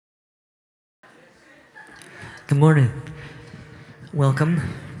Good morning. Welcome.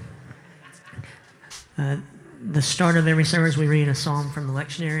 The start of every service, we read a psalm from the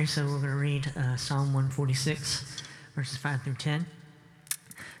lectionary, so we're going to read Psalm 146, verses 5 through 10.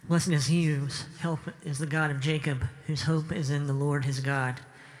 Blessed is he whose help is the God of Jacob, whose hope is in the Lord his God,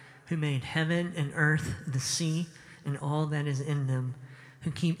 who made heaven and earth, the sea, and all that is in them,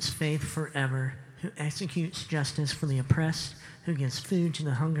 who keeps faith forever, who executes justice for the oppressed, who gives food to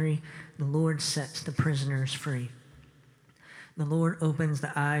the hungry. The Lord sets the prisoners free. The Lord opens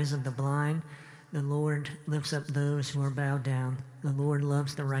the eyes of the blind. The Lord lifts up those who are bowed down. The Lord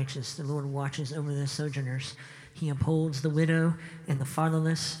loves the righteous. The Lord watches over the sojourners. He upholds the widow and the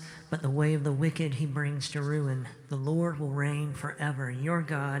fatherless, but the way of the wicked he brings to ruin. The Lord will reign forever. Your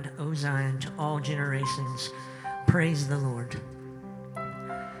God, O Zion, to all generations. Praise the Lord.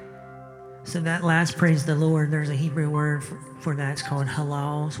 So that last praise the Lord, there's a Hebrew word for that. It's called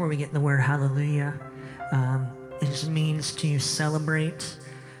halal. It's where we get the word hallelujah. It just means to celebrate,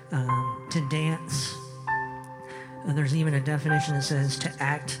 to dance. There's even a definition that says to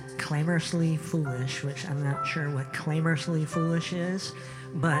act clamorously foolish, which I'm not sure what clamorously foolish is,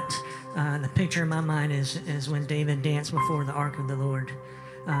 but the picture in my mind is when David danced before the ark of the Lord.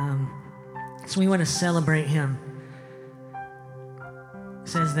 So we want to celebrate him. It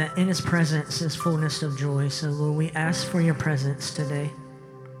says that in his presence is fullness of joy. So Lord, we ask for your presence today.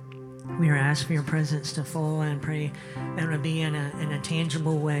 We are asking for your presence to fall, and pray that it would be in a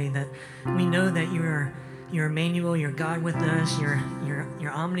tangible way, that we know that you're Emmanuel, you're God with us, you're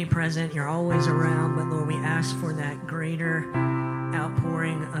omnipresent, you're always around. But Lord, we ask for that greater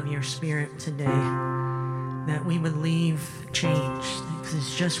outpouring of your Spirit today, that we would leave changed. Because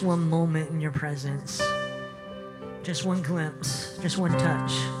it's just one moment in your presence, just one glimpse, just one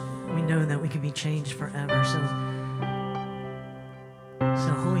touch. We know that we can be changed forever. So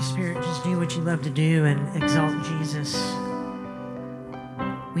Holy Spirit, just do what you love to do and exalt Jesus.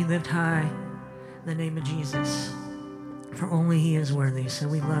 We lift high the name of Jesus, for only he is worthy. So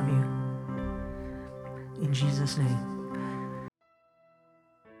we love you. In Jesus' name.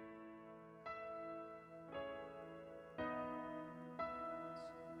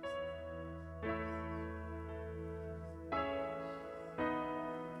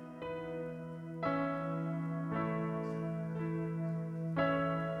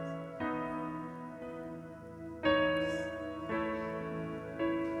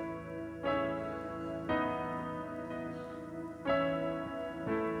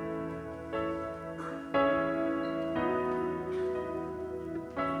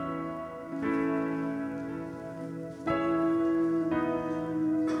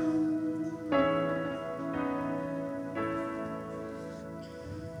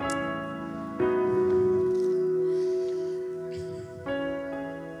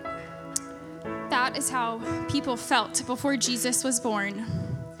 That is how people felt before Jesus was born.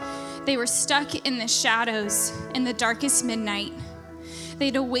 They were stuck in the shadows in the darkest midnight.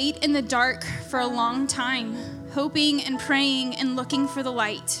 They'd wait in the dark for a long time, hoping and praying and looking for the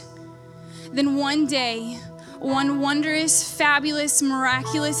light. Then one day, one wondrous, fabulous,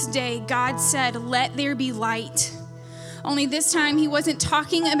 miraculous day, God said, "Let there be light." Only this time he wasn't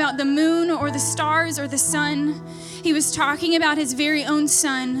talking about the moon or the stars or the sun. He was talking about his very own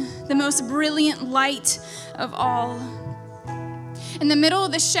son, the most brilliant light of all. In the middle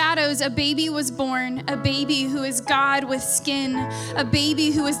of the shadows, a baby was born, a baby who is God with skin, a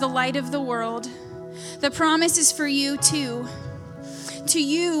baby who is the light of the world. The promise is for you too. To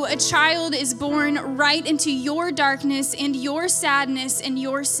you, a child is born right into your darkness and your sadness and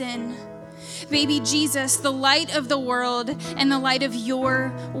your sin. Baby Jesus, the light of the world and the light of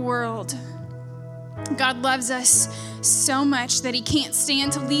your world. God loves us so much that he can't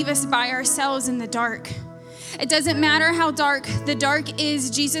stand to leave us by ourselves in the dark. It doesn't matter how dark the dark is,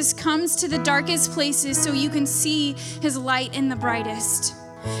 Jesus comes to the darkest places so you can see his light in the brightest.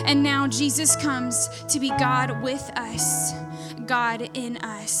 And now Jesus comes to be God with us, God in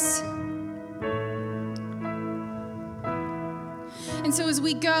us. And so as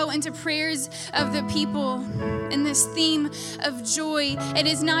we go into prayers of the people in this theme of joy, it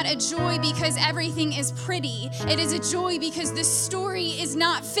is not a joy because everything is pretty. It is a joy because the story is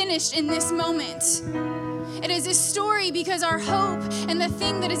not finished in this moment. It is a story because our hope and the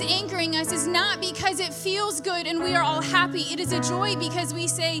thing that is anchoring us is not because it feels good and we are all happy. It is a joy because we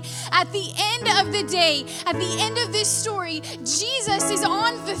say, at the end of the day, at the end of this story, Jesus is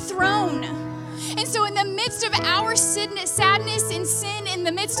on the throne. And so in the midst of our sadness and sin, in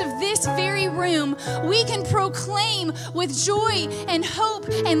the midst of this very room, we can proclaim with joy and hope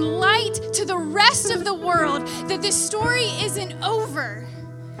and light to the rest of the world that the story isn't over.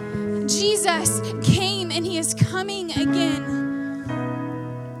 Jesus came and he is coming again.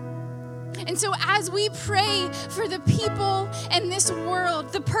 And so as we pray for the people in this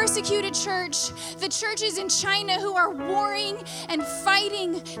world, the persecuted church, the churches in China who are warring and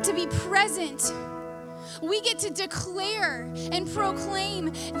fighting to be present, we get to declare and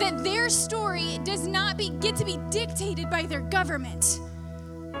proclaim that their story does not get to be dictated by their government,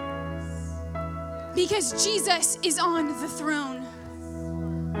 because Jesus is on the throne.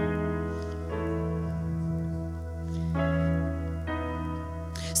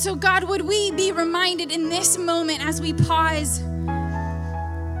 So God, would we be reminded in this moment as we pause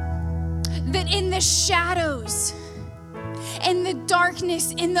that in the shadows, in the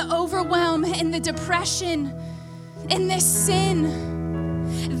darkness, in the overwhelm, in the depression, in the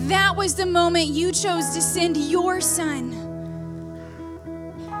sin, that was the moment you chose to send your son.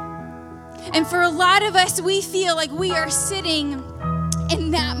 And for a lot of us, we feel like we are sitting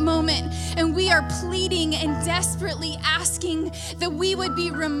in that moment, and we are pleading and desperately asking that we would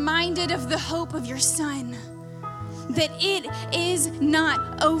be reminded of the hope of your son, that it is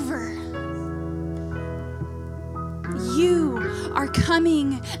not over. You are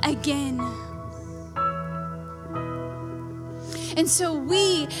coming again. And so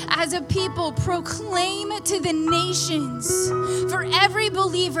we, as a people, proclaim to the nations, for every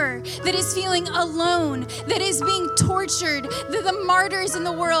believer that is feeling alone, that is being tortured, the martyrs in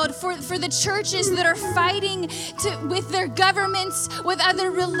the world, for the churches that are fighting with their governments, with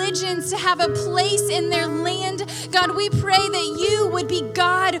other religions, to have a place in their land. God, we pray that you would be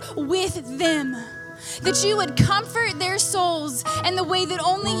God with them, that you would comfort their souls in the way that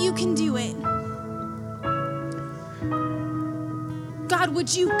only you can do it. God,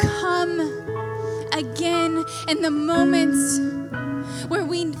 would you come again in the moments where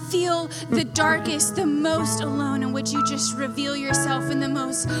we feel the darkest, the most alone, and would you just reveal yourself in the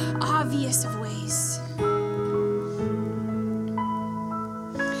most obvious of ways?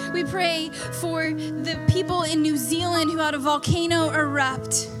 We pray for the people in New Zealand who had a volcano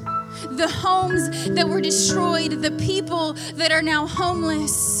erupt, the homes that were destroyed, the people that are now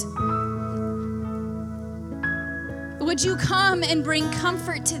homeless. Would you come and bring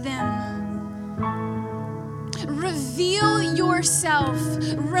comfort to them? Reveal yourself.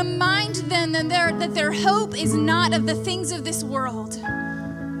 Remind them that their hope is not of the things of this world.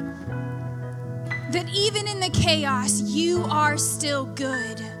 That even in the chaos, you are still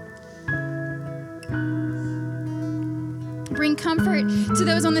good. Bring comfort to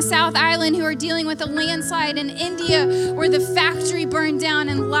those on the South Island who are dealing with a landslide, in India where the factory burned down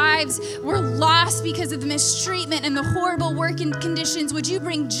and lives were lost because of the mistreatment and the horrible working conditions. Would you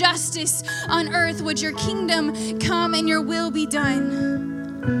bring justice on earth? Would your kingdom come and your will be done?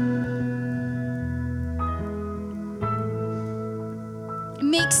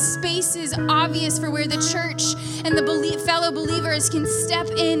 Make spaces obvious for where the church and the fellow believers can step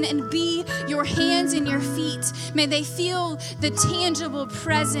in and be your hands and your feet. May they feel the tangible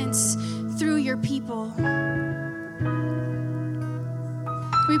presence through your people.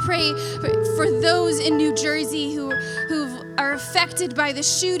 We pray for those in New Jersey who are affected by the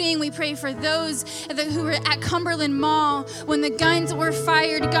shooting. We pray for those who were at Cumberland Mall when the guns were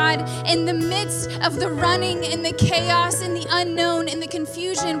fired. God, in the midst of the running and the chaos and the unknown and the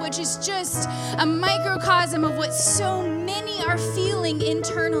confusion, which is just a microcosm of what so many are feeling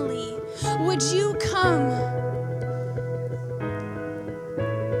internally, would you come?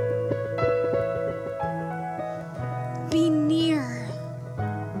 Be near.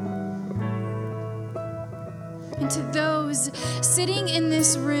 And to those sitting in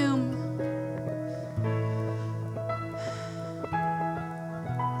this room,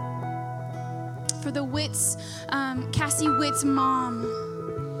 for the Witts, Cassie Witt's mom,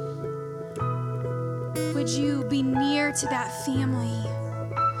 would you be near to that family?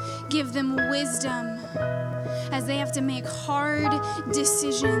 Give them wisdom as they have to make hard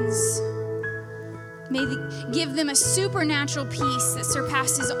decisions. May give them a supernatural peace that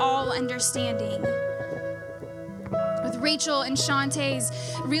surpasses all understanding. With Rachel and Shantae's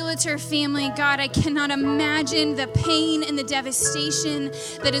realtor family, God, I cannot imagine the pain and the devastation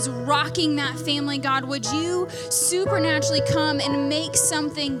that is rocking that family. God, would you supernaturally come and make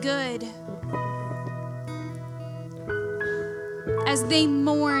something good? As they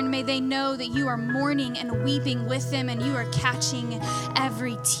mourn, may they know that you are mourning and weeping with them, and you are catching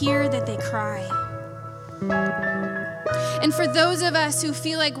every tear that they cry. And for those of us who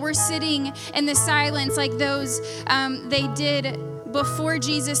feel like we're sitting in the silence like those they did before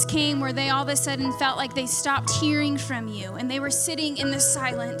Jesus came, where they all of a sudden felt like they stopped hearing from you, and they were sitting in the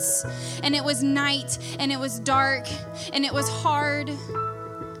silence, and it was night, and it was dark, and it was hard.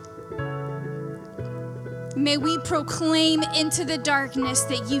 May we proclaim into the darkness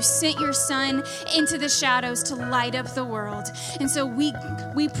that you sent your son into the shadows to light up the world. And so we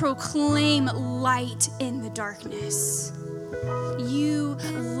proclaim light in the darkness. You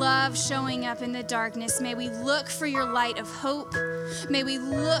love showing up in the darkness. May we look for your light of hope. May we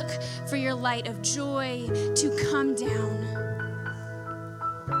look for your light of joy to come down.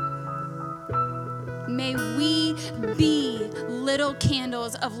 May we be little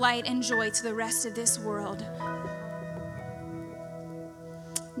candles of light and joy to the rest of this world.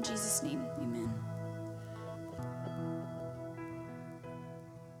 In Jesus' name, amen.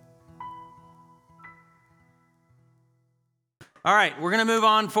 All right, we're going to move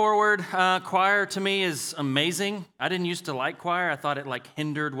on forward. Choir to me is amazing. I didn't used to like choir. I thought it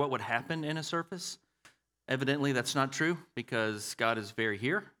hindered what would happen in a service. Evidently, that's not true because God is very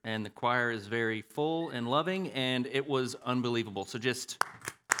here and the choir is very full and loving, and it was unbelievable. So just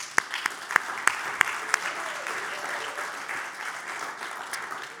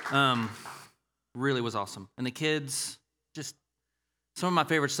really was awesome. And the kids, just some of my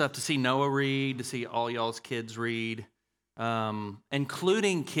favorite stuff to see Noah read, to see all y'all's kids read,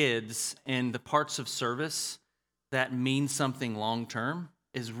 including kids in the parts of service that mean something long term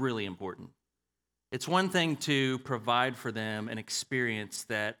is really important. It's one thing to provide for them an experience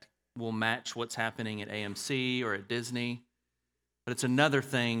that will match what's happening at AMC or at Disney, but it's another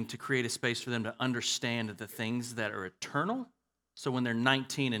thing to create a space for them to understand the things that are eternal. So when they're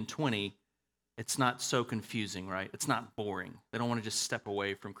 19 and 20, it's not so confusing, right? It's not boring. They don't want to just step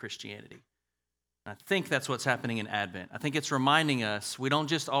away from Christianity. I think that's what's happening in Advent. I think it's reminding us we don't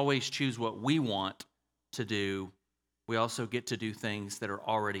just always choose what we want to do. We also get to do things that are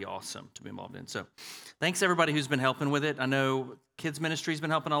already awesome to be involved in. So thanks everybody who's been helping with it. I know kids ministry's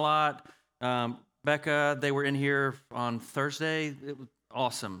been helping a lot. Becca, they were in here on Thursday. It was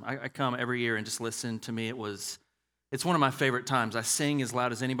awesome. I come every year and just listen. To me, it's one of my favorite times. I sing as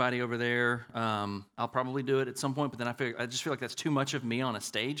loud as anybody over there. I'll probably do it at some point, but then I just feel like that's too much of me on a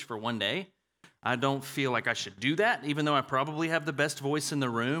stage for one day. I don't feel like I should do that, even though I probably have the best voice in the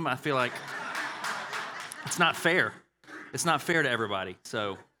room. I feel like it's not fair. It's not fair to everybody.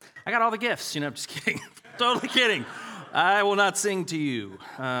 So I got all the gifts, I'm just kidding. Totally kidding. I will not sing to you.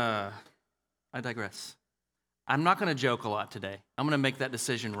 I digress. I'm not going to joke a lot today. I'm going to make that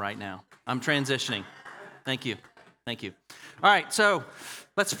decision right now. I'm transitioning. Thank you. Thank you. All right, so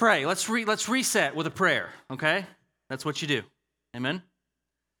let's pray. Let's reset with a prayer, okay? That's what you do. Amen?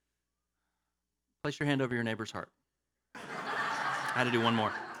 Place your hand over your neighbor's heart. I had to do one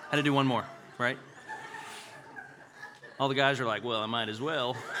more, right? All the guys are like, well, I might as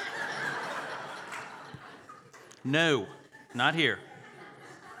well. No, not here.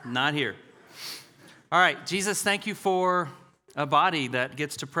 Not here. All right, Jesus, thank you for a body that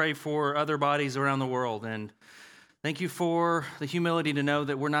gets to pray for other bodies around the world. And thank you for the humility to know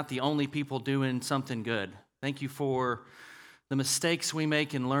that we're not the only people doing something good. Thank you for the mistakes we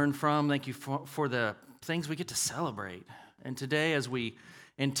make and learn from. Thank you for the things we get to celebrate. And today, as we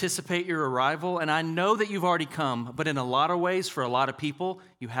anticipate your arrival, and I know that you've already come, but in a lot of ways, for a lot of people,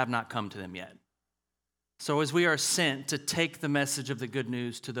 you have not come to them yet. So as we are sent to take the message of the good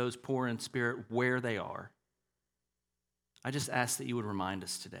news to those poor in spirit where they are, I just ask that you would remind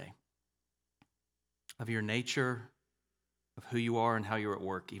us today of your nature, of who you are and how you're at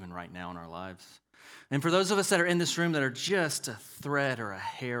work even right now in our lives. And for those of us that are in this room that are just a thread or a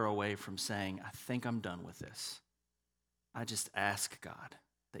hair away from saying, I think I'm done with this, I just ask, God,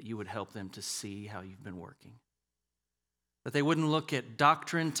 that you would help them to see how you've been working. That they wouldn't look at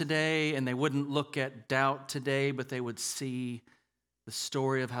doctrine today and they wouldn't look at doubt today, but they would see the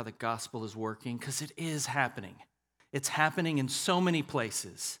story of how the gospel is working, because it is happening. It's happening in so many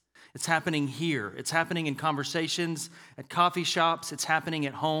places. It's happening here. It's happening in conversations at coffee shops. It's happening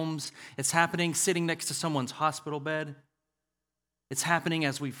at homes. It's happening sitting next to someone's hospital bed. It's happening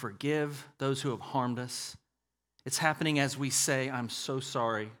as we forgive those who have harmed us. It's happening as we say, I'm so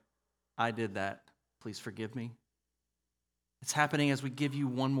sorry I did that. Please forgive me. It's happening as we give you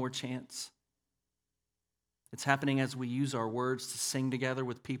one more chance. It's happening as we use our words to sing together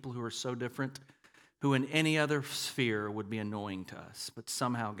with people who are so different, who in any other sphere would be annoying to us, but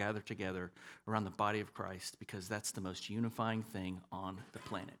somehow gather together around the body of Christ because that's the most unifying thing on the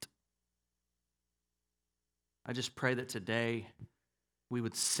planet. I just pray that today we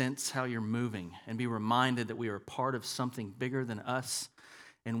would sense how you're moving and be reminded that we are a part of something bigger than us,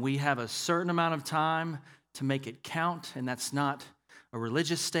 and we have a certain amount of time to make it count, and that's not a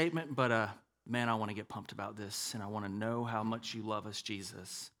religious statement, but man, I want to get pumped about this, and I want to know how much you love us,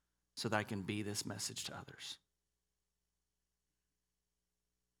 Jesus, so that I can be this message to others.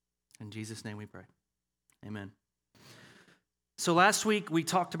 In Jesus' name we pray. Amen. So last week we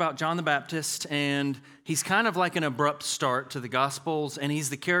talked about John the Baptist, and he's kind of like an abrupt start to the Gospels, and he's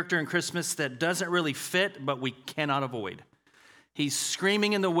the character in Christmas that doesn't really fit, but we cannot avoid. He's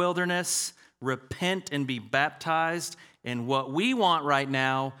screaming in the wilderness, repent and be baptized, and what we want right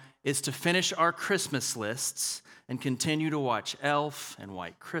now is to finish our Christmas lists and continue to watch Elf and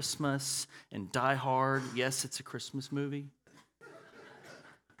White Christmas and Die Hard. Yes, it's a Christmas movie.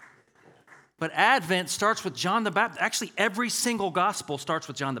 But Advent starts with John the Baptist. Actually, every single gospel starts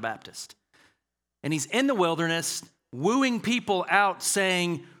with John the Baptist. And he's in the wilderness, wooing people out,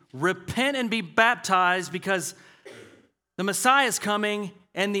 saying, repent and be baptized because the Messiah is coming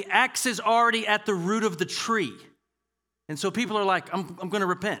and the axe is already at the root of the tree. And so people are like, I'm going to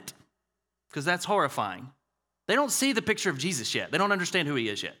repent because that's horrifying. They don't see the picture of Jesus yet. They don't understand who he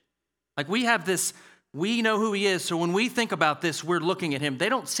is yet. Like we have this, we know who he is. So when we think about this, we're looking at him. They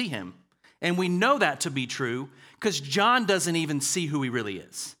don't see him. And we know that to be true because John doesn't even see who he really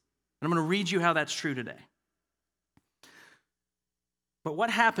is. And I'm going to read you how that's true today. But what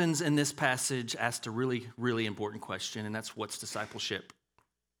happens in this passage asks a really, really important question, and that's what's discipleship?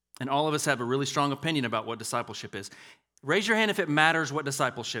 And all of us have a really strong opinion about what discipleship is. Raise your hand if it matters what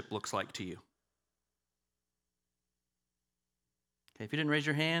discipleship looks like to you. Okay, if you didn't raise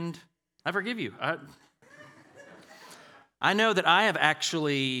your hand, I forgive you. I know that I have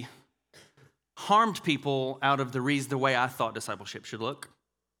actually harmed people out of the way I thought discipleship should look.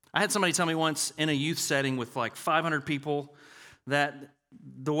 I had somebody tell me once in a youth setting with like 500 people that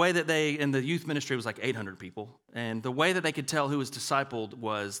the way that in the youth ministry was like 800 people, and the way that they could tell who was discipled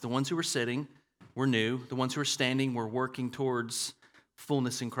was the ones who were sitting were new, the ones who were standing were working towards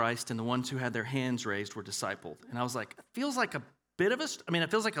fullness in Christ, and the ones who had their hands raised were discipled. And I was like, it feels like a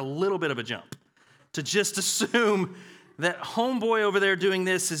little bit of a jump to just assume that homeboy over there doing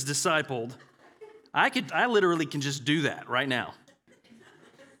this is discipled. I literally can just do that right now,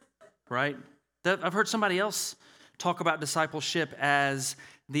 right? I've heard somebody else talk about discipleship as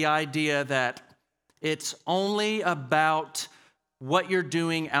the idea that it's only about what you're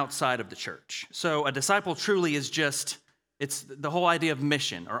doing outside of the church. So a disciple truly is it's the whole idea of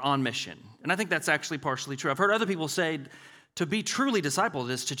mission or on mission. And I think that's actually partially true. I've heard other people say to be truly discipled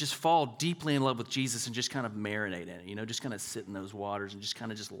is to just fall deeply in love with Jesus and just kind of marinate in it, just kind of sit in those waters and just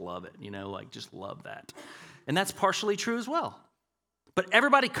kind of just love it, just love that. And that's partially true as well. But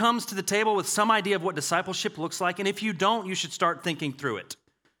everybody comes to the table with some idea of what discipleship looks like, and if you don't, you should start thinking through it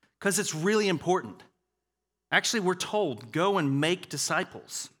because it's really important. Actually, we're told, go and make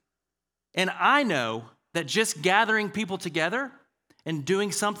disciples. And I know that just gathering people together and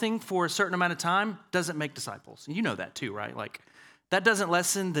doing something for a certain amount of time doesn't make disciples. And you know that too, right? Like, that doesn't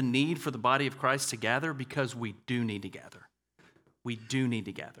lessen the need for the body of Christ to gather because we do need to gather. We do need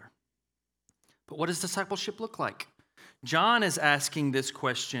to gather. But what does discipleship look like? John is asking this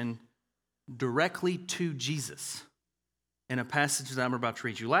question directly to Jesus in a passage that I'm about to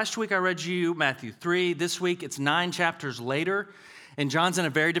read you. Last week I read you Matthew 3. This week it's 9 chapters later. And John's in a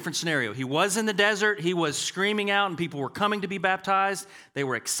very different scenario. He was in the desert. He was screaming out, and people were coming to be baptized. They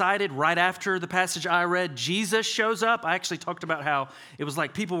were excited. Right after the passage I read, Jesus shows up. I actually talked about how it was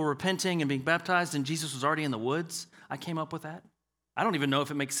like people were repenting and being baptized, and Jesus was already in the woods. I came up with that. I don't even know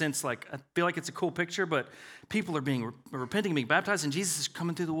if it makes sense. Like, I feel like it's a cool picture, but people are being repenting and being baptized, and Jesus is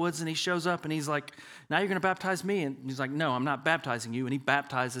coming through the woods, and he shows up, and he's like, now you're going to baptize me. And he's like, no, I'm not baptizing you. And he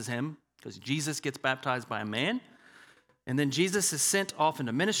baptizes him because Jesus gets baptized by a man. And then Jesus is sent off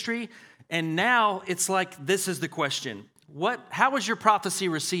into ministry. And now it's like, this is the question. How was your prophecy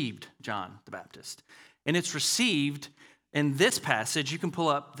received, John the Baptist? And it's received in this passage. You can pull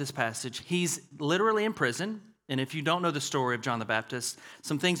up this passage. He's literally in prison. And if you don't know the story of John the Baptist,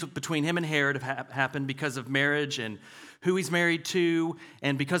 some things between him and Herod have happened because of marriage and who he's married to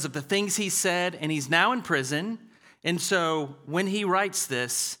and because of the things he said. And he's now in prison. And so when he writes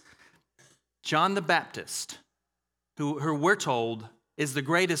this, John the Baptist, who we're told is the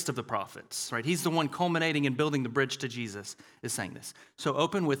greatest of the prophets, right? He's the one culminating and building the bridge to Jesus, is saying this. So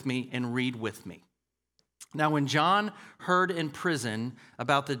open with me and read with me. Now, when John heard in prison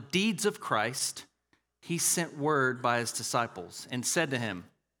about the deeds of Christ, he sent word by his disciples and said to him,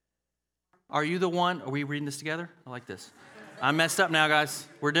 are you the one? Are we reading this together? I like this. I messed up now, guys.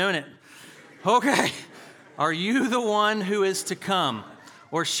 We're doing it. Okay. Are you the one who is to come,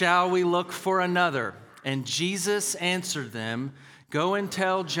 or shall we look for another? And Jesus answered them, go and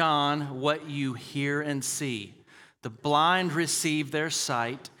tell John what you hear and see. The blind receive their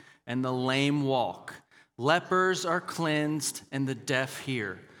sight, and the lame walk. Lepers are cleansed, and the deaf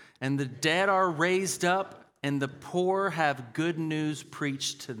hear. And the dead are raised up, and the poor have good news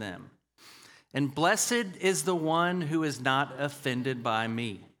preached to them. and blessed is the one who is not offended by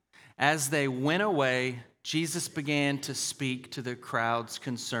me." As they went away, Jesus began to speak to the crowds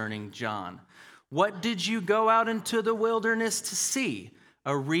concerning John. "What did you go out into the wilderness to see?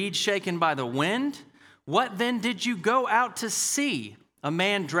 A reed shaken by the wind? What then did you go out to see? A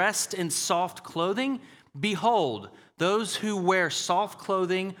man dressed in soft clothing? Behold, those who wear soft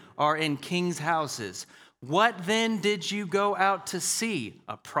clothing are in kings' houses. What then did you go out to see?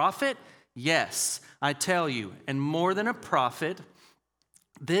 A prophet? Yes, I tell you, and more than a prophet.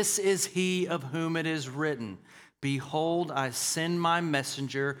 This is he of whom it is written, 'Behold, I send my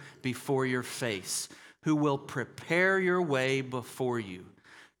messenger before your face, who will prepare your way before you.'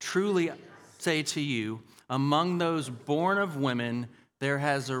 Truly I say to you, among those born of women, there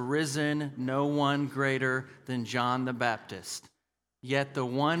has arisen no one greater than John the Baptist. Yet the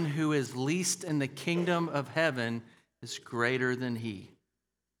one who is least in the kingdom of heaven is greater than he."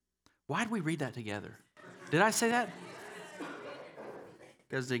 Why did we read that together? Did I say that?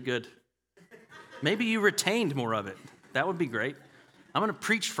 You guys did good. Maybe you retained more of it. That would be great. I'm going to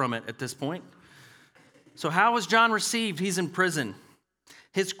preach from it at this point. So how was John received? He's in prison.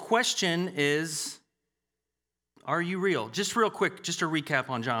 His question is, are you real? Just real quick, just a recap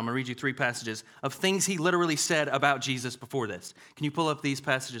on John. I'm going to read you 3 passages of things he literally said about Jesus before this. Can you pull up these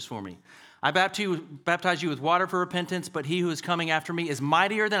passages for me? "I baptize you with water for repentance, but he who is coming after me is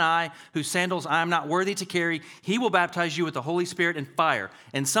mightier than I, whose sandals I am not worthy to carry. He will baptize you with the Holy Spirit and fire."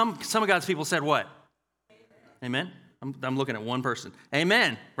 And some of God's people said what? Amen? I'm looking at one person.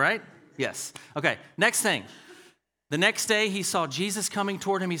 Amen, right? Yes. Okay, next thing. The next day he saw Jesus coming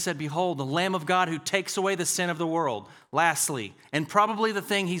toward him. He said, "Behold, the Lamb of God who takes away the sin of the world." Lastly, and probably the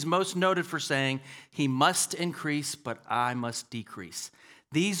thing he's most noted for saying, "He must increase, but I must decrease."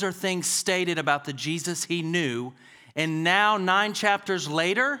 These are things stated about the Jesus he knew. And now, 9 chapters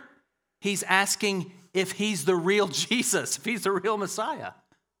later, he's asking if he's the real Jesus, if he's the real Messiah.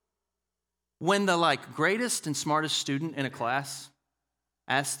 When the greatest and smartest student in a class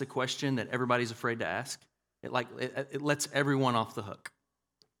asks the question that everybody's afraid to ask, it lets everyone off the hook.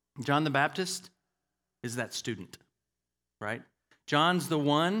 John the Baptist is that student, right? John's the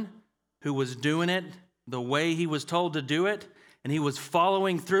one who was doing it the way he was told to do it, and he was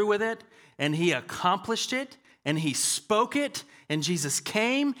following through with it, and he accomplished it, and he spoke it, and Jesus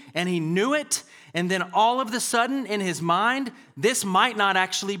came, and he knew it, and then all of a sudden in his mind, this might not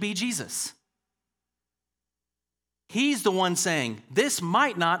actually be Jesus. He's the one saying, this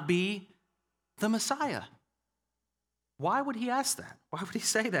might not be the Messiah. Why would he ask that? Why would he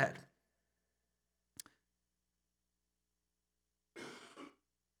say that?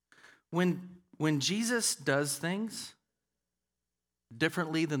 When Jesus does things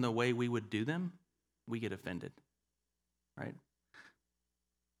differently than the way we would do them, we get offended, right?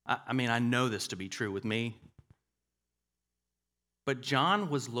 I mean, I know this to be true with me. But John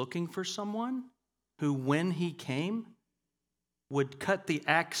was looking for someone who, when he came, would cut the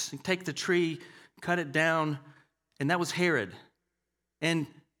axe, take the tree, cut it down, and that was Herod. And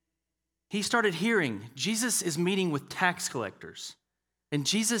he started hearing Jesus is meeting with tax collectors, and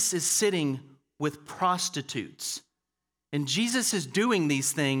Jesus is sitting with prostitutes. And Jesus is doing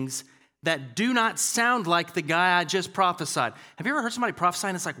these things that do not sound like the guy I just prophesied. Have you ever heard somebody prophesy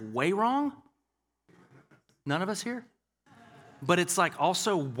and it's way wrong? None of us here? But it's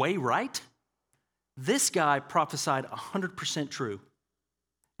also way right? This guy prophesied 100% true,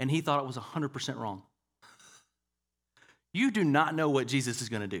 and he thought it was 100% wrong. You do not know what Jesus is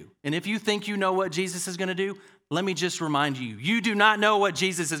going to do. And if you think you know what Jesus is going to do, let me just remind you, you do not know what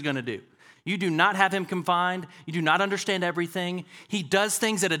Jesus is going to do. You do not have him confined. You do not understand everything. He does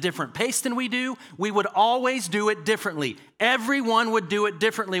things at a different pace than we do. We would always do it differently. Everyone would do it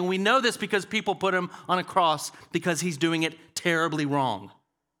differently. And we know this because people put him on a cross because he's doing it terribly wrong.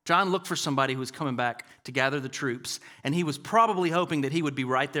 John looked for somebody who was coming back to gather the troops, and he was probably hoping that he would be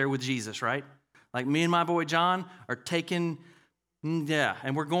right there with Jesus, right? Like me and my boy John are taking,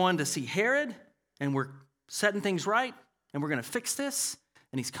 and we're going to see Herod, and we're setting things right, and we're going to fix this,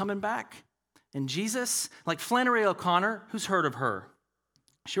 and he's coming back. And Jesus, like Flannery O'Connor, who's heard of her?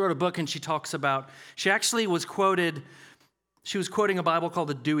 She wrote a book and she talks about, she actually was quoting a Bible called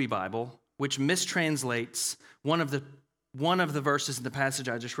the Dewey Bible, which mistranslates one of the verses in the passage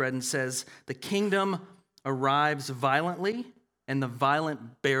I just read and says, "The kingdom arrives violently and the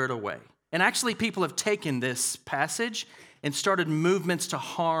violent bear it away." And actually people have taken this passage and started movements to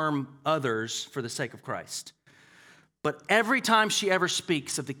harm others for the sake of Christ. But every time she ever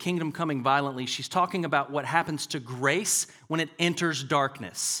speaks of the kingdom coming violently, she's talking about what happens to grace when it enters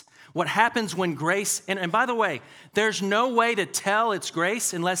darkness. What happens when grace, and by the way, there's no way to tell it's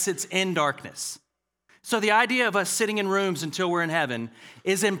grace unless it's in darkness. So the idea of us sitting in rooms until we're in heaven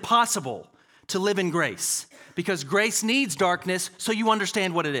is impossible to live in grace, because grace needs darkness so you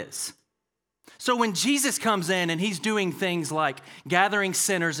understand what it is. So when Jesus comes in and he's doing things like gathering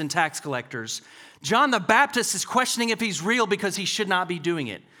sinners and tax collectors, John the Baptist is questioning if he's real because he should not be doing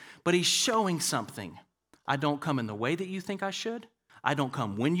it. But he's showing something. I don't come in the way that you think I should. I don't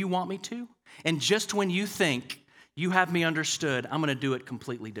come when you want me to. And just when you think you have me understood, I'm going to do it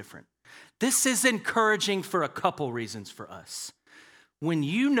completely different. This is encouraging for a couple reasons for us. When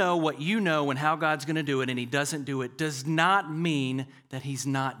you know what you know and how God's going to do it and he doesn't do it, does not mean that he's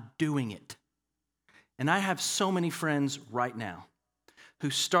not doing it. And I have so many friends right now who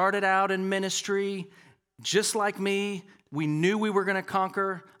started out in ministry just like me. We knew we were going to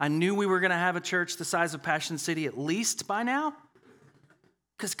conquer. I knew we were going to have a church the size of Passion City at least by now,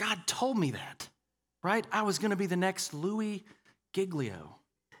 because God told me that, right? I was going to be the next Louis Giglio.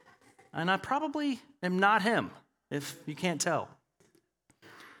 And I probably am not him, if you can't tell.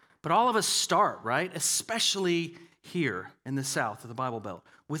 But all of us start, right? Especially here in the South of the Bible Belt,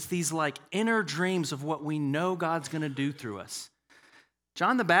 with these like inner dreams of what we know God's going to do through us.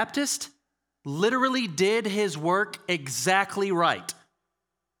 John the Baptist literally did his work exactly right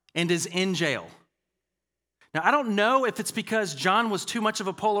and is in jail. Now, I don't know if it's because John was too much of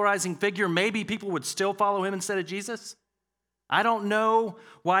a polarizing figure. Maybe people would still follow him instead of Jesus. I don't know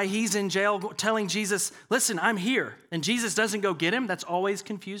why he's in jail telling Jesus, listen, I'm here. And Jesus doesn't go get him. That's always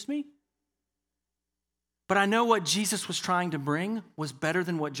confused me. But I know what Jesus was trying to bring was better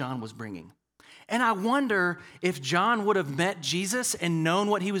than what John was bringing. And I wonder if John would have met Jesus and known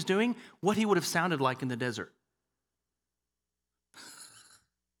what he was doing, what he would have sounded like in the desert.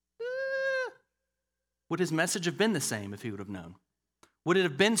 Would his message have been the same if he would have known? Would it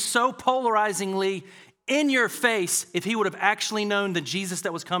have been so polarizingly in your face if he would have actually known the Jesus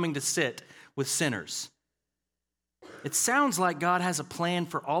that was coming to sit with sinners? It sounds like God has a plan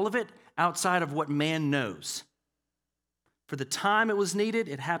for all of it outside of what man knows. For the time it was needed,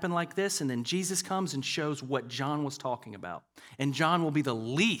 it happened like this, and then Jesus comes and shows what John was talking about. And John will be the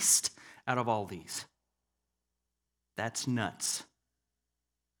least out of all these. That's nuts.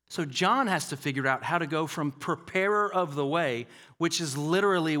 So John has to figure out how to go from preparer of the way, which is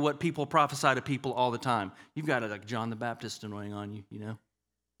literally what people prophesy to people all the time. You've got like John the Baptist annoying on you, you know.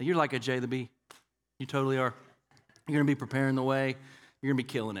 You're like a J the B. You totally are. You're going to be preparing the way. You're going to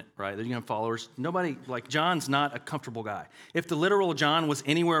be killing it, right? You're going to have followers. Nobody, like John's not a comfortable guy. If the literal John was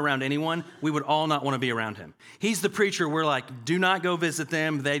anywhere around anyone, we would all not want to be around him. He's the preacher we're like, do not go visit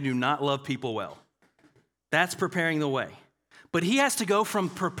them. They do not love people well. That's preparing the way. But he has to go from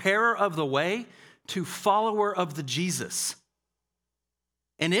preparer of the way to follower of the Jesus.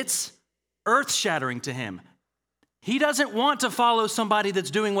 And it's earth-shattering to him. He doesn't want to follow somebody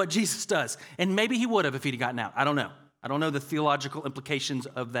that's doing what Jesus does. And maybe he would have if he'd gotten out. I don't know. I don't know the theological implications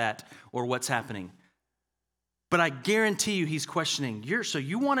of that or what's happening. But I guarantee you he's questioning, so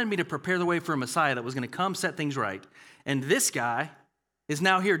you wanted me to prepare the way for a Messiah that was going to come set things right. And this guy is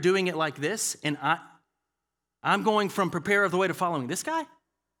now here doing it like this, and I'm going from preparer of the way to following this guy?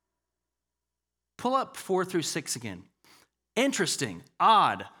 Pull up 4-6 again. Interesting,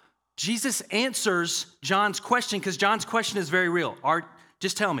 odd. Jesus answers John's question because John's question is very real.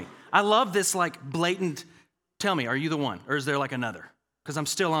 Just tell me. I love this like blatant, tell me, are you the one? Or is there like another? Because I'm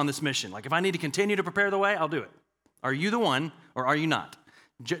still on this mission. Like if I need to continue to prepare the way, I'll do it. Are you the one or are you not?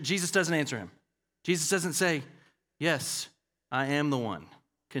 Jesus doesn't answer him. Jesus doesn't say, yes, I am the one.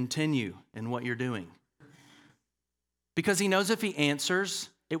 Continue in what you're doing. Because he knows if he answers,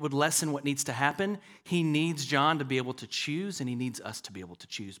 it would lessen what needs to happen. He needs John to be able to choose, and he needs us to be able to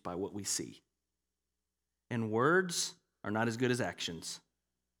choose by what we see. And words are not as good as actions,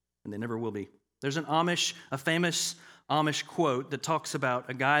 and they never will be. There's a famous Amish quote that talks about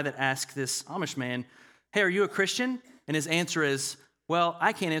a guy that asked this Amish man, hey, are you a Christian? And his answer is, well,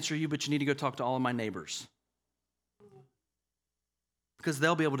 I can't answer you, but you need to go talk to all of my neighbors. Because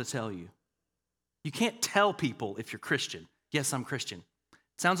they'll be able to tell you. You can't tell people if you're Christian. Yes, I'm Christian.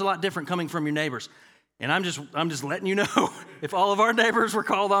 It sounds a lot different coming from your neighbors. And I'm just letting you know, if all of our neighbors were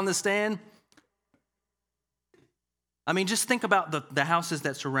called on the stand. I mean, just think about the houses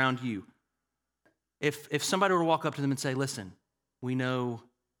that surround you. If somebody were to walk up to them and say, listen, we know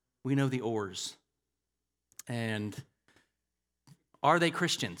the Orrs. And are they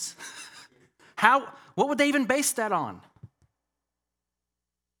Christians? What would they even base that on?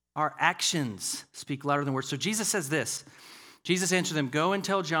 Our actions speak louder than words. So Jesus says this. Jesus answered them, go and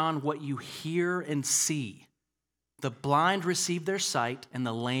tell John what you hear and see. The blind receive their sight, and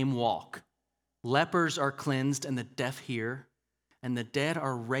the lame walk. Lepers are cleansed, and the deaf hear, and the dead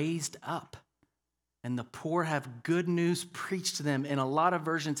are raised up, and the poor have good news preached to them. In a lot of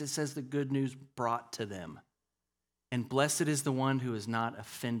versions, it says the good news brought to them. And blessed is the one who is not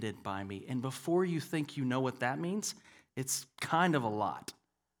offended by me. And before you think you know what that means, it's kind of a lot.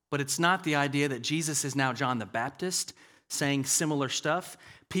 But it's not the idea that Jesus is now John the Baptist saying similar stuff.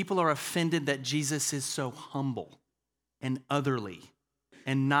 People are offended that Jesus is so humble and otherly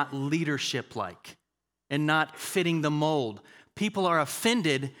and not leadership-like and not fitting the mold. People are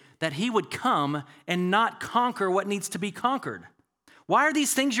offended that he would come and not conquer what needs to be conquered. Why are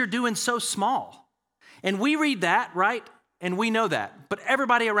these things you're doing so small? And we read that, right? And we know that. But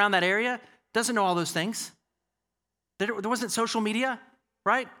everybody around that area doesn't know all those things. There wasn't social media,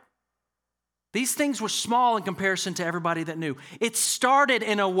 right? These things were small in comparison to everybody that knew. It started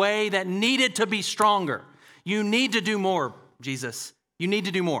in a way that needed to be stronger. You need to do more, Jesus. You need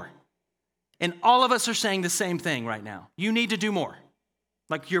to do more. And all of us are saying the same thing right now. You need to do more.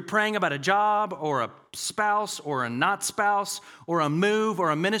 Like you're praying about a job or a spouse or a not spouse or a move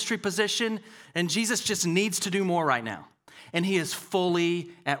or a ministry position, and Jesus just needs to do more right now. And he is fully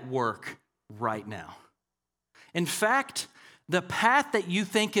at work right now. In fact, the path that you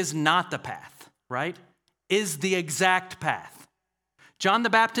think is not the path, right, is the exact path. John the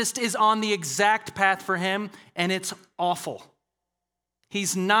Baptist is on the exact path for him, and it's awful.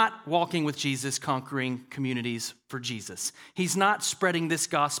 He's not walking with Jesus, conquering communities for Jesus. He's not spreading this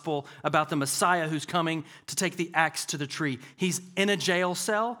gospel about the Messiah who's coming to take the axe to the tree. He's in a jail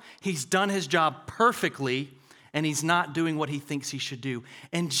cell. He's done his job perfectly, and he's not doing what he thinks he should do.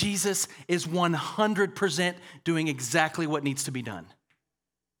 And Jesus is 100% doing exactly what needs to be done.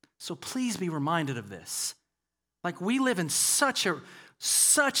 So please be reminded of this. Like we live in such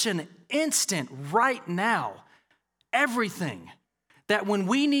an instant right now, everything, that when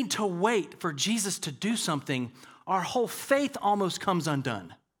we need to wait for Jesus to do something, our whole faith almost comes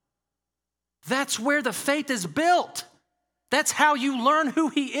undone. That's where the faith is built. That's how you learn who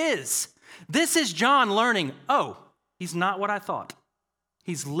he is. This is John learning, oh, he's not what I thought.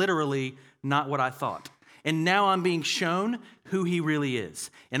 He's literally not what I thought. And now I'm being shown who he really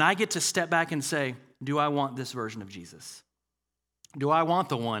is. And I get to step back and say, do I want this version of Jesus? Do I want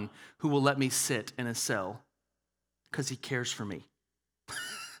the one who will let me sit in a cell because he cares for me?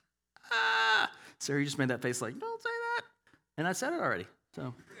 Sarah, you just made that face like, don't say that. And I said it already.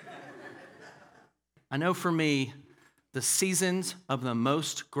 So I know for me, the seasons of the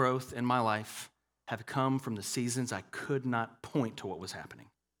most growth in my life have come from the seasons I could not point to what was happening.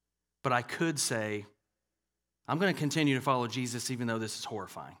 But I could say, I'm going to continue to follow Jesus even though this is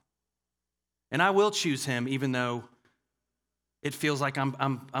horrifying. And I will choose him even though it feels like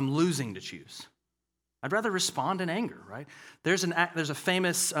I'm losing to choose. I'd rather respond in anger, right? There's a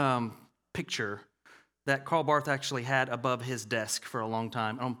famous picture that Karl Barth actually had above his desk for a long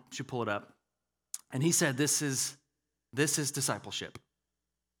time. I should pull it up. And he said, this is discipleship.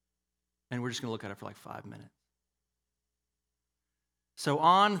 And we're just going to look at it for like 5 minutes. So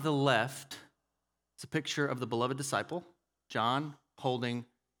on the left, it's a picture of the beloved disciple, John, holding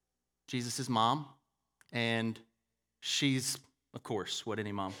Jesus' mom. And she's, of course, what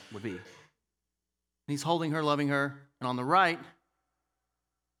any mom would be. And he's holding her, loving her. And on the right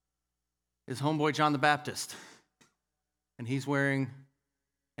is homeboy John the Baptist. And he's wearing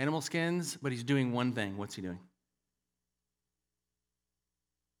animal skins, but he's doing one thing. What's he doing?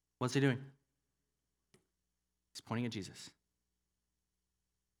 What's he doing? He's pointing at Jesus.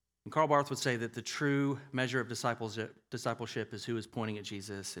 And Karl Barth would say that the true measure of discipleship is who is pointing at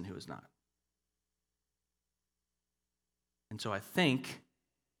Jesus and who is not. And so I think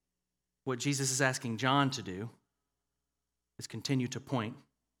what Jesus is asking John to do is continue to point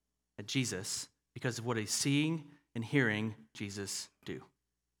at Jesus because of what he's seeing and hearing Jesus do.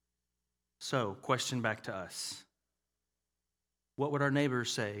 So, question back to us. What would our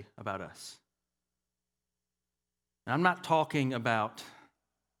neighbors say about us? And I'm not talking about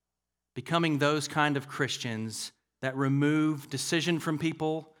becoming those kind of Christians that remove decision from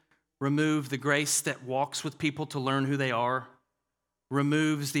people, remove the grace that walks with people to learn who they are,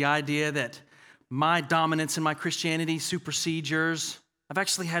 removes the idea that my dominance in my Christianity supersedes yours. I've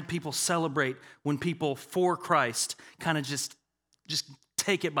actually had people celebrate when people for Christ kind of just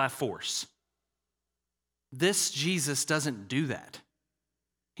take it by force. This Jesus doesn't do that.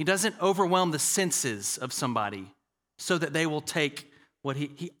 He doesn't overwhelm the senses of somebody so that they will take what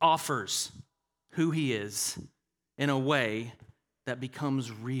he offers, who he is, in a way that becomes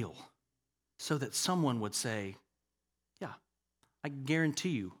real, so that someone would say, yeah, I guarantee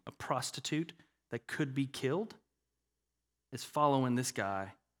you, a prostitute that could be killed is following this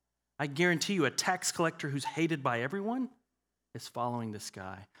guy. I guarantee you a tax collector who's hated by everyone is following this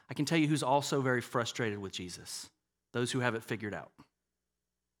guy. I can tell you who's also very frustrated with Jesus. Those who have it figured out.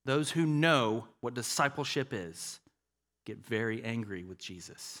 Those who know what discipleship is get very angry with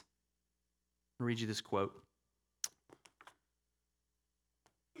Jesus. I'll read you this quote.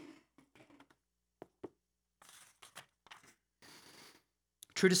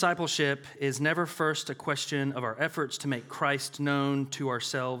 True discipleship is never first a question of our efforts to make Christ known to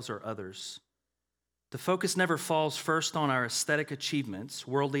ourselves or others. The focus never falls first on our aesthetic achievements,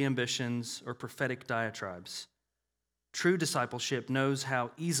 worldly ambitions, or prophetic diatribes. True discipleship knows how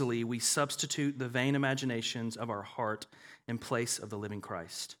easily we substitute the vain imaginations of our heart in place of the living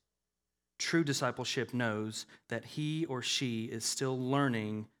Christ. True discipleship knows that he or she is still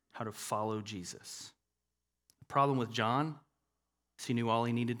learning how to follow Jesus. The problem with John is he knew all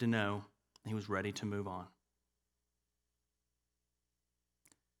he needed to know, and he was ready to move on.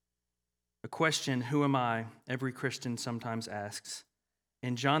 A question, who am I, every Christian sometimes asks.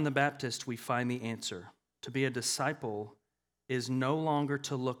 In John the Baptist, we find the answer. To be a disciple is no longer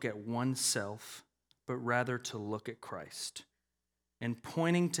to look at oneself, but rather to look at Christ. And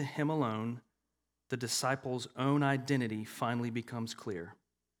pointing to him alone, the disciple's own identity finally becomes clear.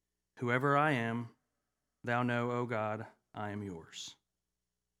 Whoever I am, thou know, O God, I am yours.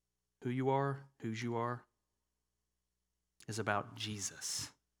 Who you are, whose you are, is about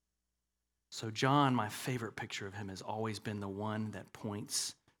Jesus. So John, my favorite picture of him, has always been the one that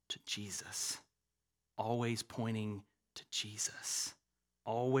points to Jesus. Always pointing to Jesus.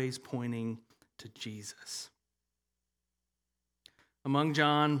 Always pointing to Jesus. Among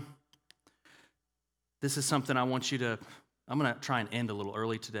John, this is something I'm going to try and end a little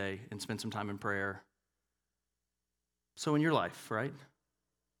early today and spend some time in prayer. So in your life, right?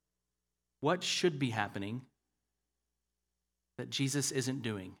 What should be happening that Jesus isn't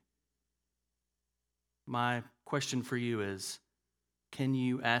doing? My question for you is, can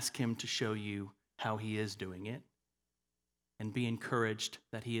you ask him to show you how he is doing it? And be encouraged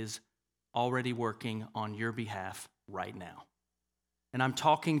that he is already working on your behalf right now. And I'm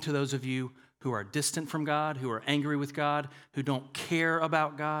talking to those of you who are distant from God, who are angry with God, who don't care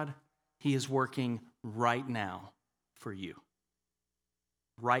about God. He is working right now for you.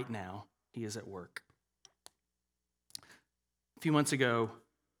 Right now, he is at work. A few months ago,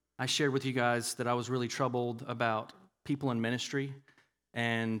 I shared with you guys that I was really troubled about people in ministry,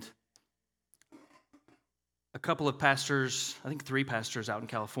 and a couple of pastors, I think 3 pastors out in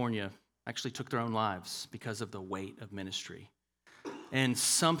California, actually took their own lives because of the weight of ministry. And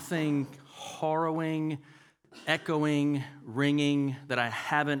something harrowing, echoing, ringing that I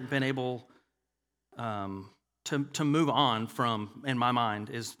haven't been able to move on from in my mind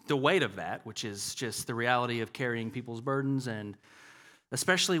is the weight of that, which is just the reality of carrying people's burdens, and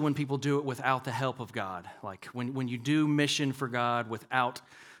especially when people do it without the help of God. Like when you do mission for God without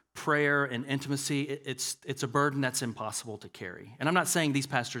prayer and intimacy, it's a burden that's impossible to carry. And I'm not saying these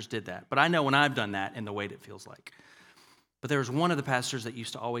pastors did that, but I know when I've done that and the weight it feels like. But there was one of the pastors that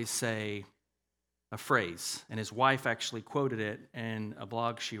used to always say a phrase, and his wife actually quoted it in a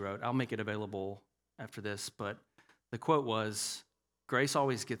blog she wrote. I'll make it available after this, but the quote was, "Grace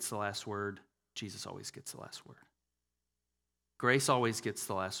always gets the last word, Jesus always gets the last word." Grace always gets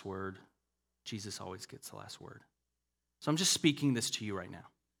the last word, Jesus always gets the last word. So I'm just speaking this to you right now.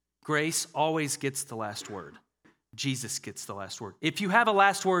 Grace always gets the last word. Jesus gets the last word. If you have a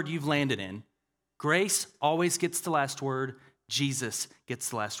last word you've landed in, grace always gets the last word. Jesus gets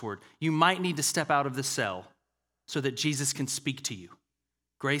the last word. You might need to step out of the cell so that Jesus can speak to you.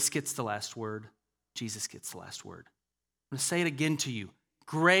 Grace gets the last word. Jesus gets the last word. I'm going to say it again to you.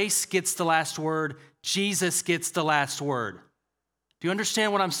 Grace gets the last word. Jesus gets the last word. Do you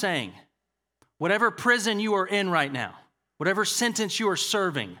understand what I'm saying? Whatever prison you are in right now, whatever sentence you are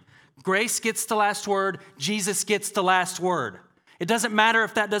serving, grace gets the last word. Jesus gets the last word. It doesn't matter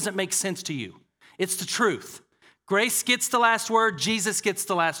if that doesn't make sense to you. It's the truth. Grace gets the last word. Jesus gets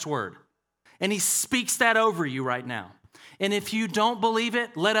the last word. And he speaks that over you right now. And if you don't believe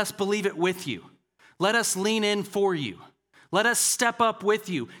it, let us believe it with you. Let us lean in for you. Let us step up with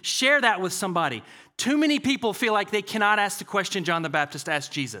you. Share that with somebody. Too many people feel like they cannot ask the question John the Baptist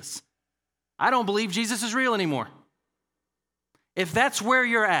asked Jesus. I don't believe Jesus is real anymore. If that's where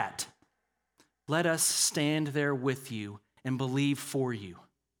you're at, let us stand there with you and believe for you.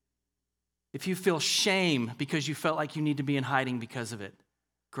 If you feel shame because you felt like you need to be in hiding because of it,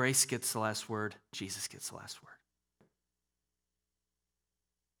 grace gets the last word, Jesus gets the last word.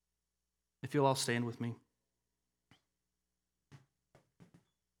 If you'll all stand with me.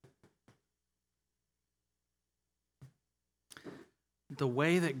 the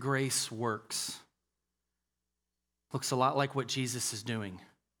way that grace works looks a lot like what Jesus is doing.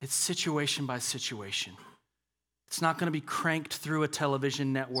 It's situation by situation. It's not going to be cranked through a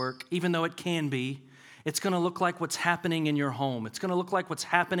television network, even though it can be. It's going to look like what's happening in your home. It's going to look like what's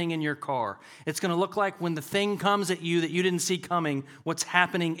happening in your car. It's going to look like when the thing comes at you that you didn't see coming, what's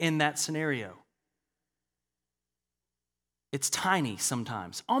happening in that scenario. It's tiny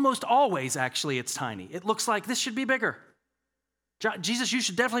sometimes. Almost always, actually, it's tiny. It looks like this should be bigger. Jesus, you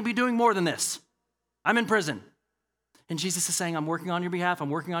should definitely be doing more than this. I'm in prison. And Jesus is saying, I'm working on your behalf, I'm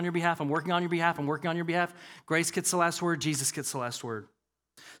working on your behalf, I'm working on your behalf, I'm working on your behalf. Grace gets the last word, Jesus gets the last word.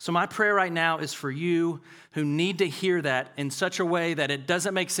 So my prayer right now is for you who need to hear that in such a way that it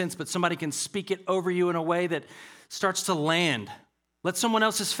doesn't make sense, but somebody can speak it over you in a way that starts to land. Let someone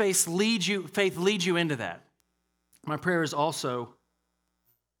else's faith lead you into that. My prayer is also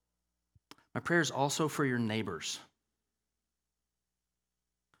for your neighbors.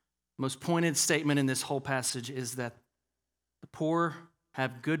 The most pointed statement in this whole passage is that the poor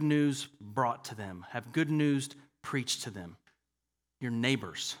have good news brought to them, have good news preached to them. Your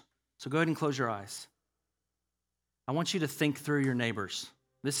neighbors. So go ahead and close your eyes. I want you to think through your neighbors.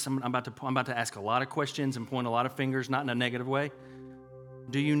 I'm about to ask a lot of questions and point a lot of fingers, not in a negative way.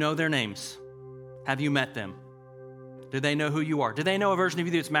 Do you know their names? Have you met them? Do they know who you are? Do they know a version of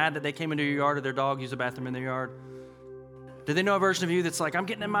you that's mad that they came into your yard or their dog used a bathroom in their yard? Do they know a version of you that's like, I'm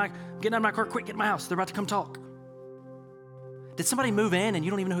getting out of my car, quick, get in my house. They're about to come talk. Did somebody move in and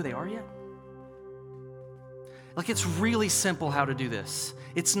you don't even know who they are yet? Like, it's really simple how to do this.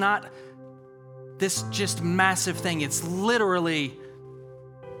 It's not this just massive thing. It's literally,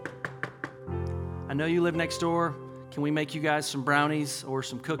 I know you live next door. Can we make you guys some brownies or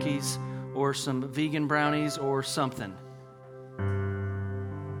some cookies or some vegan brownies or something?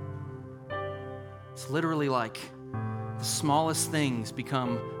 It's literally like the smallest things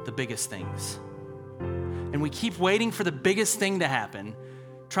become the biggest things. And we keep waiting for the biggest thing to happen,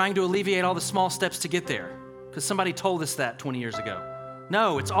 trying to alleviate all the small steps to get there, because somebody told us that 20 years ago.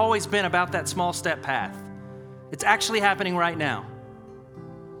 No, it's always been about that small step path. It's actually happening right now.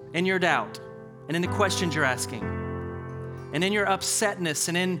 In your doubt, and in the questions you're asking, and in your upsetness,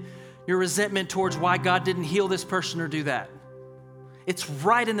 and in your resentment towards why God didn't heal this person or do that. It's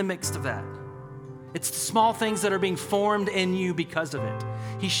right in the midst of that. It's the small things that are being formed in you because of it.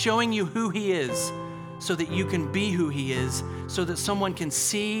 He's showing you who He is so that you can be who He is, so that someone can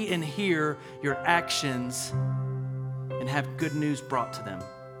see and hear your actions and have good news brought to them.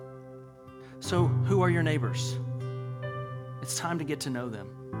 So, who are your neighbors? It's time to get to know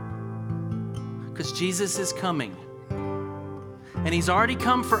them. Because Jesus is coming. And He's already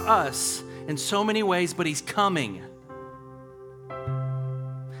come for us in so many ways, but He's coming.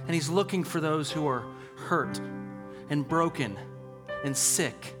 And He's looking for those who are hurt and broken and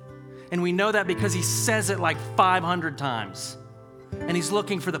sick. And we know that because He says it like 500 times. And He's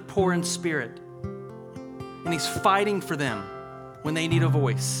looking for the poor in spirit. And He's fighting for them when they need a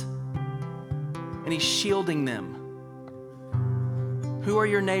voice. And He's shielding them. Who are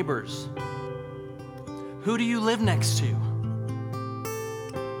your neighbors? Who do you live next to?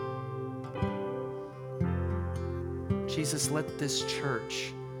 Jesus, let this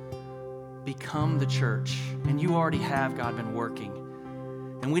church become the church. And you already have, God, been working.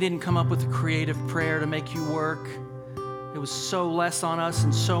 And we didn't come up with a creative prayer to make you work. It was so less on us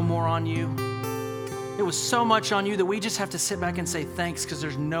and so more on you. It was so much on you that we just have to sit back and say thanks, because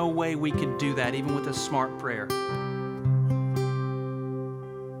there's no way we could do that even with a smart prayer.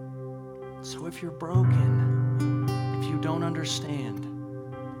 So if you're broken, if you don't understand,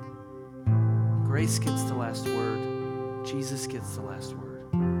 grace gets the last word. Jesus gets the last word.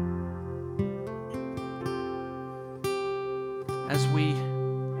 As we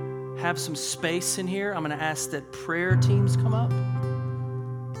have some space in here, I'm going to ask that prayer teams come up.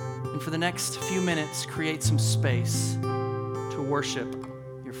 And for the next few minutes, create some space to worship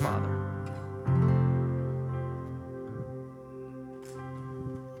your Father.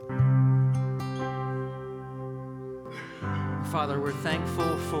 Father, we're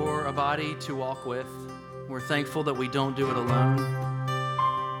thankful for a body to walk with. We're thankful that we don't do it alone.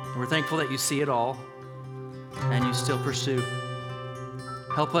 We're thankful that you see it all and you still pursue.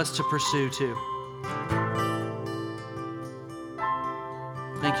 Help us to pursue too.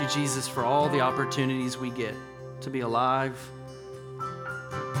 Thank you, Jesus, for all the opportunities we get to be alive,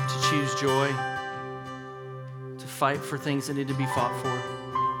 to choose joy, to fight for things that need to be fought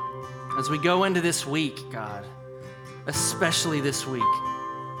for. As we go into this week, God, especially this week,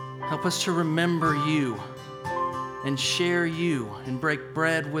 help us to remember you and share you and break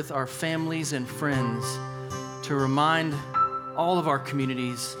bread with our families and friends to remind all of our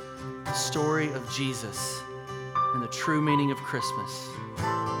communities the story of Jesus and the true meaning of Christmas.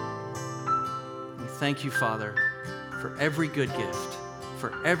 We thank you, Father, for every good gift,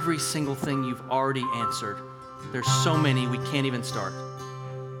 for every single thing you've already answered. There's so many we can't even start.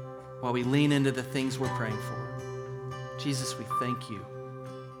 While we lean into the things we're praying for. Jesus, we thank you.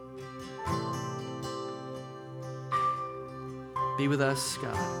 Be with us,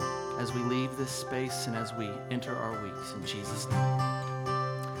 God, as we leave this space and as we enter our weeks. In Jesus' name.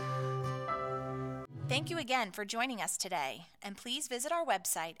 Thank you again for joining us today, and please visit our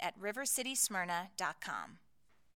website at rivercitysmyrna.com.